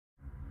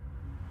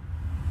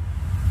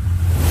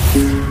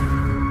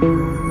Hello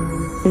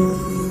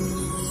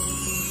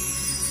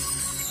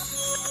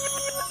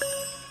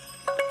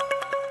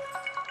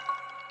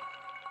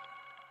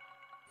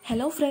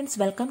friends,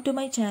 welcome to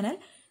my channel.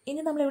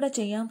 ഇനി നമ്മൾ ഇവിടെ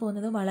ചെയ്യാൻ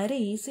പോകുന്നത് വളരെ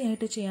ഈസി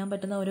ആയിട്ട് ചെയ്യാൻ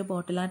പറ്റുന്ന ഒരു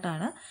ബോട്ടിൽ ആർട്ട്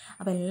ആണ്.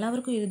 അപ്പോൾ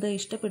എല്ലാവർക്കും ഇത്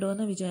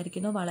ഇഷ്ടപ്പെടുമെന്ന്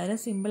വിചാരിക്കുന്നു. വളരെ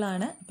സിമ്പിൾ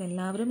ആണ്. അപ്പോൾ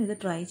എല്ലാവരും ഇത്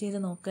ട്രൈ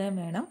ചെയ്ത് നോക്കുകയും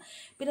വേണം.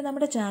 പിന്നെ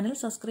നമ്മുടെ ചാനൽ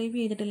സബ്സ്ക്രൈബ്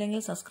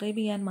ചെയ്തിട്ടില്ലെങ്കിൽ സബ്സ്ക്രൈബ്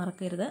ചെയ്യാൻ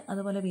മറക്കരുത്.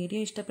 അതുപോലെ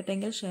വീഡിയോ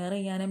ഇഷ്ടപ്പെട്ടെങ്കിൽ ഷെയർ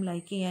ചെയ്യാനും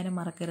ലൈക്ക് ചെയ്യാനും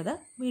മറക്കരുത്.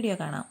 വീഡിയോ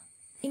കാണാം.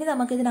 ഇനി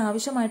നമുക്ക് ഇതിന്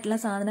ആവശ്യമായിട്ടുള്ള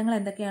സാധനങ്ങൾ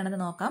എന്തൊക്കെയാണെന്ന്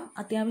നോക്കാം.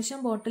 അത്യാവശ്യം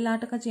ബോട്ടിൽ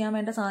ആർട്ട് ഒക്കെ ചെയ്യാൻ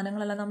വേണ്ട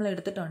സാധനങ്ങളെല്ലാം നമ്മൾ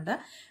എടുത്തിട്ടുണ്ട്.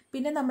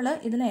 പിന്നെ നമ്മൾ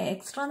ഇതിന്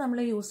എക്സ്ട്രാ നമ്മൾ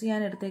യൂസ്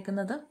ചെയ്യാൻ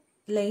എടുത്തേക്കുന്നത്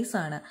ലേസ്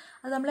ആണ്.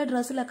 അത് നമ്മൾ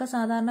ഡ്രസ്സിലൊക്കെ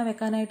സാധാരണ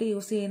വെക്കാനായിട്ട്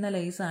യൂസ് ചെയ്യുന്ന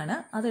ലേസ് ആണ്.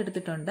 അത്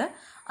എടുത്തിട്ടുണ്ട്.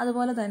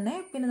 അതുപോലെ തന്നെ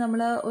പിന്നെ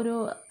നമ്മൾ ഒരു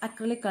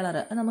അക്രിലിക് കളർ,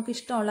 നമുക്ക്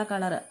ഇഷ്ടമുള്ള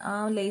കളർ, ആ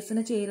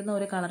ലേസിന് ചേരുന്ന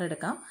ഒരു കളർ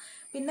എടുക്കാം.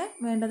 പിന്നെ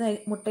വേണ്ടത്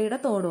മുട്ടയുടെ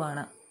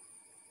തോടുമാണ്.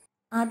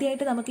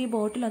 ആദ്യമായിട്ട് നമുക്ക് ഈ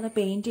ബോട്ടിൽ ഒന്ന്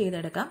പെയിൻറ്റ്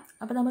ചെയ്തെടുക്കാം.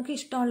 അപ്പോൾ നമുക്ക്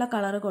ഇഷ്ടമുള്ള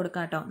കളർ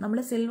കൊടുക്കാം കേട്ടോ. നമ്മൾ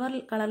സിൽവർ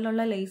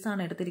കളറിലുള്ള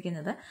ലേസാണ്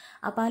എടുത്തിരിക്കുന്നത്.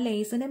 അപ്പോൾ ആ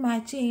ലേസിന്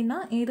മാച്ച് ചെയ്യുന്ന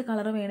ഏത്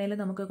കളർ വേണേലും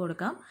നമുക്ക്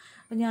കൊടുക്കാം.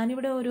 അപ്പോൾ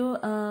ഞാനിവിടെ ഒരു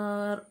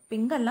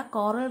പിങ്ക് അല്ല,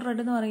 കോറൽ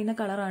റെഡ് എന്ന് പറയുന്ന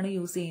കളറാണ്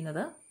യൂസ്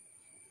ചെയ്യുന്നത്.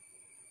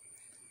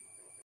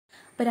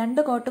 അപ്പോൾ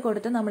 2 കോട്ട്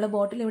കൊടുത്ത് നമ്മൾ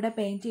ബോട്ടിൽ ഇവിടെ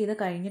പെയിൻറ്റ് ചെയ്ത്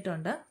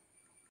കഴിഞ്ഞിട്ടുണ്ട്.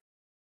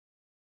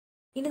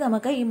 ഇനി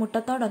നമുക്ക് ഈ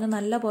മുട്ടത്തോടൊന്ന്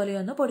നല്ല പോലെ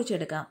ഒന്ന്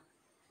പൊടിച്ചെടുക്കാം.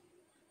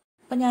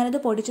 അപ്പം ഞാനിത്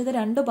പൊടിച്ചത്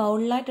 2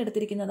 ബൗളിലായിട്ട്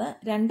എടുത്തിരിക്കുന്നത്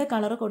 2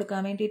 കളർ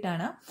കൊടുക്കാൻ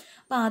വേണ്ടിയിട്ടാണ്.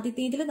 അപ്പോൾ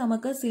ആദ്യത്തെ ഇതിൽ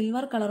നമുക്ക്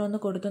സിൽവർ കളർ ഒന്ന്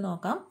കൊടുത്ത്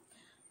നോക്കാം.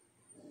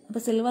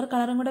 അപ്പോൾ സിൽവർ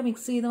കളറും കൂടെ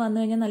മിക്സ് ചെയ്ത് വന്നു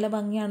കഴിഞ്ഞാൽ നല്ല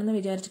ഭംഗിയാണെന്ന്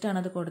വിചാരിച്ചിട്ടാണ്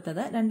അത്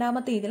കൊടുത്തത്.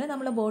 രണ്ടാമത്തെ ഇതിൽ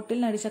നമ്മൾ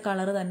ബോട്ടിലിനടിച്ച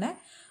കളർ തന്നെ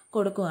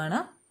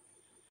കൊടുക്കുകയാണ്.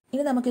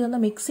 ഇനി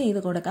നമുക്കിതൊന്ന് മിക്സ്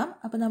ചെയ്ത് കൊടുക്കാം.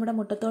 അപ്പോൾ നമ്മുടെ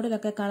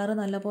മുട്ടത്തോടിലൊക്കെ കളർ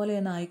നല്ലപോലെ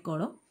ഒന്ന്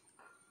ആയിക്കോളും.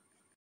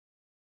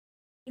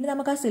 ഇനി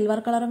നമുക്ക് ആ സിൽവർ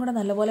കളറും കൂടെ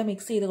നല്ലപോലെ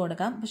മിക്സ് ചെയ്ത്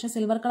കൊടുക്കാം. പക്ഷേ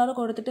സിൽവർ കളർ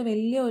കൊടുത്തിട്ട്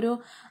വലിയൊരു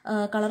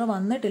കളർ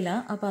വന്നിട്ടില്ല.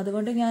 അപ്പോൾ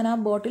അതുകൊണ്ട് ഞാൻ ആ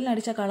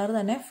ബോട്ടിലിനടിച്ച കളർ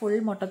തന്നെ ഫുൾ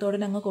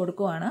മുട്ടത്തോടിന് അങ്ങ്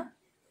കൊടുക്കുവാണ്.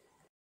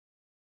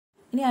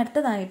 ഇനി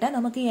അടുത്തതായിട്ട്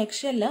നമുക്ക് ഈ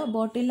എക്സെല്ല്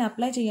ബോട്ടിലിൽ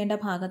അപ്ലൈ ചെയ്യേണ്ട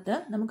ഭാഗത്ത്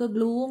നമുക്ക്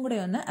ഗ്ലൂവും കൂടെ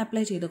ഒന്ന്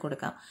അപ്ലൈ ചെയ്ത്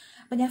കൊടുക്കാം.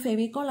 അപ്പോൾ ഞാൻ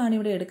ഫെവിക്കോളാണ്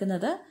ഇവിടെ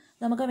എടുക്കുന്നത്.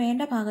 നമുക്ക്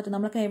വേണ്ട ഭാഗത്ത്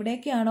നമുക്ക്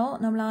എവിടേക്കാണോ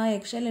നമ്മൾ ആ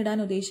എക്സെല്ല്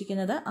ഇടാൻ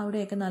ഉദ്ദേശിക്കുന്നത്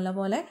അവിടെയൊക്കെ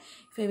നല്ലപോലെ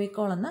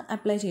ഫെവിക്കോൾ ഒന്ന്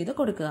അപ്ലൈ ചെയ്ത്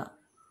കൊടുക്കുക.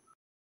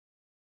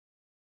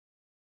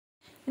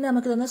 ഇനി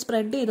നമുക്കിതൊന്ന്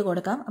സ്പ്രെഡ് ചെയ്ത്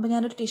കൊടുക്കാം. അപ്പോൾ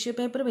ഞാനൊരു ടിഷ്യൂ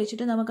പേപ്പർ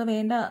വെച്ചിട്ട് നമുക്ക്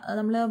വേണ്ട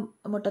നമ്മൾ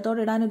മുട്ടത്തോട്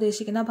ഇടാൻ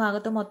ഉദ്ദേശിക്കുന്ന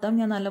ഭാഗത്ത് മൊത്തം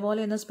ഞാൻ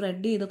നല്ലപോലെ ഒന്ന്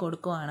സ്പ്രെഡ് ചെയ്ത്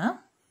കൊടുക്കുകയാണ്.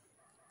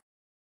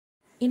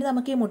 ഇനി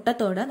നമുക്ക് ഈ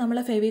മുട്ടത്തോട് നമ്മൾ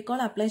ഫെവിക്കോൾ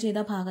അപ്ലൈ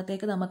ചെയ്ത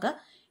ഭാഗത്തേക്ക് നമുക്ക്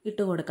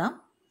ഇട്ട് കൊടുക്കാം.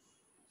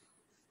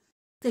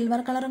 സിൽവർ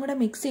കളറും കൂടെ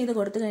മിക്സ് ചെയ്ത്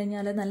കൊടുത്തു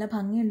കഴിഞ്ഞാൽ നല്ല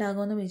ഭംഗി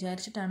ഉണ്ടാകുമെന്ന്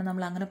വിചാരിച്ചിട്ടാണ്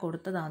നമ്മൾ അങ്ങനെ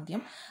കൊടുത്തത്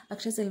ആദ്യം.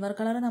 പക്ഷേ സിൽവർ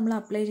കളർ നമ്മൾ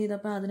അപ്ലൈ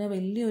ചെയ്തപ്പോൾ അതിന്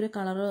വലിയൊരു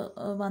കളർ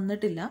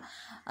വന്നിട്ടില്ല.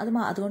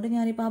 അതുകൊണ്ട്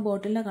ഞാനിപ്പോൾ ആ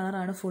ബോട്ടിലിൻ്റെ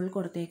കളറാണ് ഫുൾ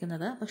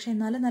കൊടുത്തേക്കുന്നത്. പക്ഷേ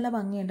എന്നാലും നല്ല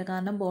ഭംഗിയുണ്ട്.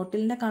 കാരണം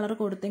ബോട്ടിലിൻ്റെ കളർ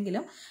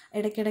കൊടുത്തെങ്കിലും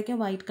ഇടയ്ക്കിടയ്ക്ക്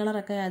വൈറ്റ്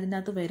കളറൊക്കെ അതിൻ്റെ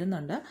അകത്ത്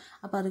വരുന്നുണ്ട്.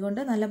 അപ്പോൾ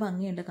അതുകൊണ്ട് നല്ല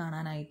ഭംഗിയുണ്ട്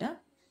കാണാനായിട്ട്.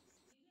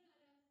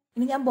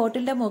 ഇനി ഞാൻ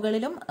ബോട്ടിലിൻ്റെ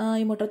മുകളിലും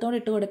ഈ മുട്ടത്തോട്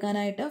ഇട്ട്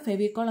കൊടുക്കാനായിട്ട്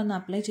ഫെവിക്കോൾ ഒന്ന്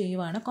അപ്ലൈ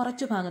ചെയ്യുവാണ്,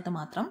 കുറച്ച് ഭാഗത്ത്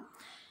മാത്രം.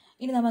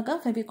 ഇനി നമുക്ക്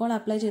ഫെവിക്കോൾ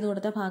അപ്ലൈ ചെയ്ത്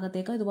കൊടുത്ത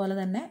ഭാഗത്തേക്ക് ഇതുപോലെ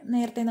തന്നെ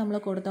നേരത്തെ നമ്മൾ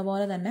കൊടുത്ത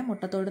പോലെ തന്നെ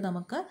മുട്ടത്തോട്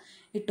നമുക്ക്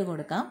ഇട്ട്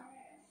കൊടുക്കാം.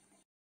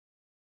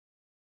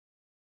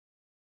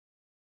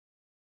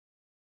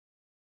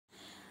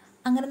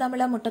 അങ്ങനെ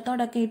നമ്മൾ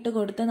മുട്ടത്തോടൊക്കെ ഇട്ട്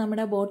കൊടുത്ത്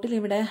നമ്മുടെ ബോട്ടിൽ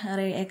ഇവിടെ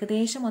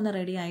ഏകദേശം ഒന്ന്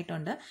റെഡി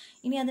ആയിട്ടുണ്ട്.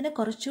 ഇനി അതിന്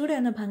കുറച്ചുകൂടെ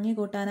ഒന്ന് ഭംഗി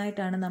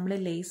കൂട്ടാനായിട്ടാണ് നമ്മൾ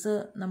ലേസ്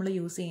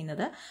യൂസ്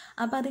ചെയ്യുന്നത്.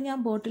 അപ്പോൾ അത് ഞാൻ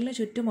ബോട്ടിലിന്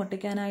ചുറ്റും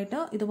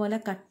ഒട്ടിക്കാനായിട്ട് ഇതുപോലെ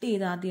കട്ട്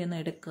ചെയ്ത് ആദ്യം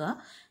ഒന്ന് എടുക്കുക.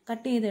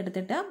 കട്ട്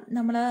ചെയ്തെടുത്തിട്ട്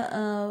നമ്മൾ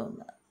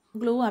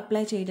ഗ്ലൂ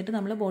അപ്ലൈ ചെയ്തിട്ട്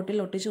നമ്മൾ ബോട്ടിൽ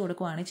ഒട്ടിച്ച്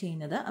കൊടുക്കുകയാണ്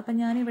ചെയ്യുന്നത്. അപ്പം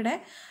ഞാനിവിടെ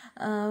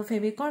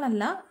ഫെവിക്കോൾ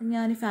അല്ല,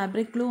 ഞാൻ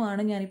ഫാബ്രിക് ഗ്ലൂ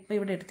ആണ് ഞാനിപ്പോൾ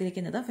ഇവിടെ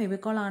എടുത്തിരിക്കുന്നത്.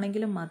 ഫെവിക്കോൾ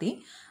ആണെങ്കിലും മതി.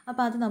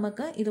 അപ്പോൾ അത്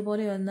നമുക്ക്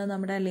ഇതുപോലെ ഒന്ന്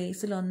നമ്മുടെ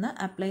ലേസിലൊന്ന്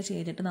അപ്ലൈ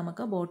ചെയ്തിട്ട്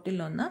നമുക്ക്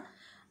ബോട്ടിലൊന്ന്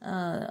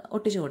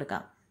ഒട്ടിച്ച്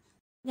കൊടുക്കാം.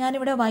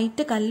 ഞാനിവിടെ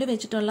വൈറ്റ് കല്ല്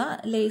വെച്ചിട്ടുള്ള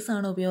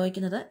ലേസാണ്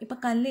ഉപയോഗിക്കുന്നത്. ഇപ്പം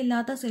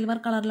കല്ലില്ലാത്ത സിൽവർ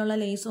കളറിലുള്ള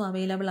ലേസും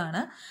അവൈലബിൾ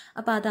ആണ്.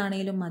 അപ്പോൾ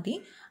അതാണെങ്കിലും മതി.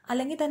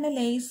 അല്ലെങ്കിൽ തന്നെ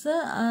ലേസ്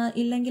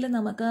ഇല്ലെങ്കിൽ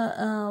നമുക്ക്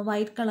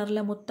വൈറ്റ് കളറിൽ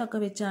മുത്തൊക്കെ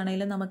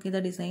വെച്ചാണെങ്കിലും നമുക്കിത്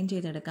ഡിസൈൻ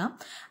ചെയ്തെടുക്കാം.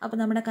 അപ്പോൾ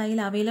നമ്മുടെ കയ്യിൽ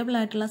അവൈലബിൾ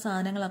ആയിട്ടുള്ള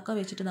സാധനങ്ങളൊക്കെ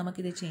വെച്ചിട്ട്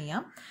നമുക്കിത്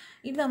ചെയ്യാം.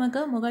 ഇനി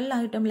നമുക്ക്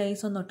മുകളിലായിട്ടും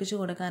ലേസ് ഒന്ന് ഒട്ടിച്ച്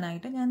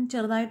കൊടുക്കാനായിട്ട് ഞാൻ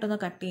ചെറുതായിട്ടൊന്ന്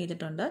കട്ട്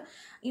ചെയ്തിട്ടുണ്ട്.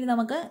 ഇനി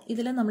നമുക്ക്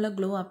ഇതിൽ നമ്മൾ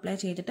ഗ്ലൂ അപ്ലൈ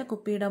ചെയ്തിട്ട്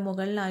കുപ്പിയുടെ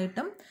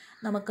മുകളിലായിട്ടും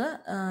നമുക്ക്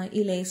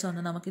ഈ ലേസ്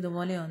ഒന്ന്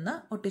നമുക്കിതുപോലെ ഒന്ന്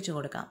ഒട്ടിച്ച്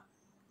കൊടുക്കാം.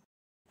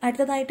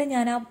 അടുത്തതായിട്ട്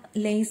ഞാൻ ആ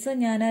ലേസ്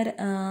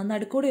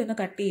നടുക്കൂടി ഒന്ന്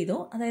കട്ട് ചെയ്തു.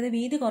 അതായത്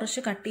വീതി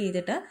കുറച്ച് കട്ട്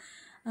ചെയ്തിട്ട്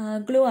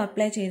ഗ്ലൂ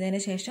അപ്ലൈ ചെയ്തതിന്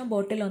ശേഷം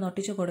ബോട്ടിൽ ഒന്ന്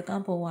ഒട്ടിച്ച് കൊടുക്കാൻ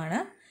പോവുകയാണ്.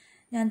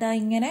 ഞാൻ ദാ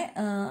ഇങ്ങനെ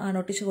ആണ്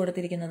ഒട്ടിച്ച്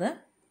കൊടുത്തിരിക്കുന്നത്.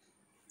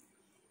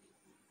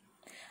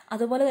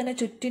 അതുപോലെ തന്നെ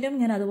ചുറ്റിനും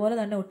ഞാൻ അതുപോലെ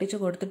തന്നെ ഒട്ടിച്ച്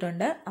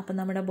കൊടുത്തിട്ടുണ്ട്. അപ്പം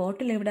നമ്മുടെ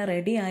ബോട്ടിൽ ഇവിടെ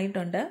റെഡി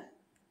ആയിട്ടുണ്ട്.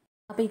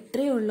 അപ്പോൾ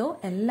ഇത്രയേ ഉള്ളൂ.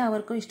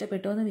 എല്ലാവർക്കും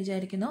ഇഷ്ടപ്പെട്ടു എന്ന്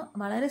വിചാരിക്കുന്നു.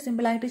 വളരെ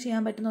സിമ്പിളായിട്ട്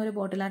ചെയ്യാൻ പറ്റുന്ന ഒരു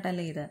ബോട്ടിൽ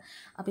ആർട്ടല്ലേ ഇത്.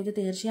 അപ്പോൾ ഇത്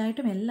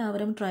തീർച്ചയായിട്ടും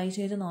എല്ലാവരും ട്രൈ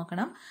ചെയ്ത്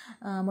നോക്കണം.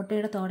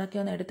 മുട്ടയുടെ തോടൊക്കെ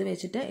ഒന്ന് എടുത്ത്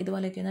വെച്ചിട്ട്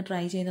ഇതുപോലെയൊക്കെ ഒന്ന്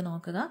ട്രൈ ചെയ്ത്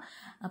നോക്കുക.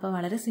 അപ്പോൾ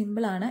വളരെ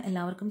സിമ്പിളാണ്,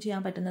 എല്ലാവർക്കും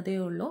ചെയ്യാൻ പറ്റുന്നതേ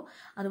ഉള്ളൂ.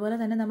 അതുപോലെ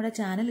തന്നെ നമ്മുടെ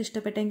ചാനൽ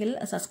ഇഷ്ടപ്പെട്ടെങ്കിൽ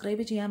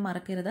സബ്സ്ക്രൈബ് ചെയ്യാൻ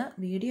മറക്കരുത്.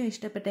 വീഡിയോ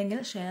ഇഷ്ടപ്പെട്ടെങ്കിൽ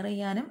ഷെയർ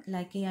ചെയ്യാനും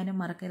ലൈക്ക് ചെയ്യാനും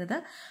മറക്കരുത്.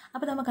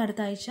 അപ്പോൾ നമുക്ക്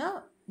അടുത്ത ആഴ്ച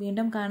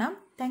വീണ്ടും കാണാം.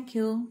 താങ്ക്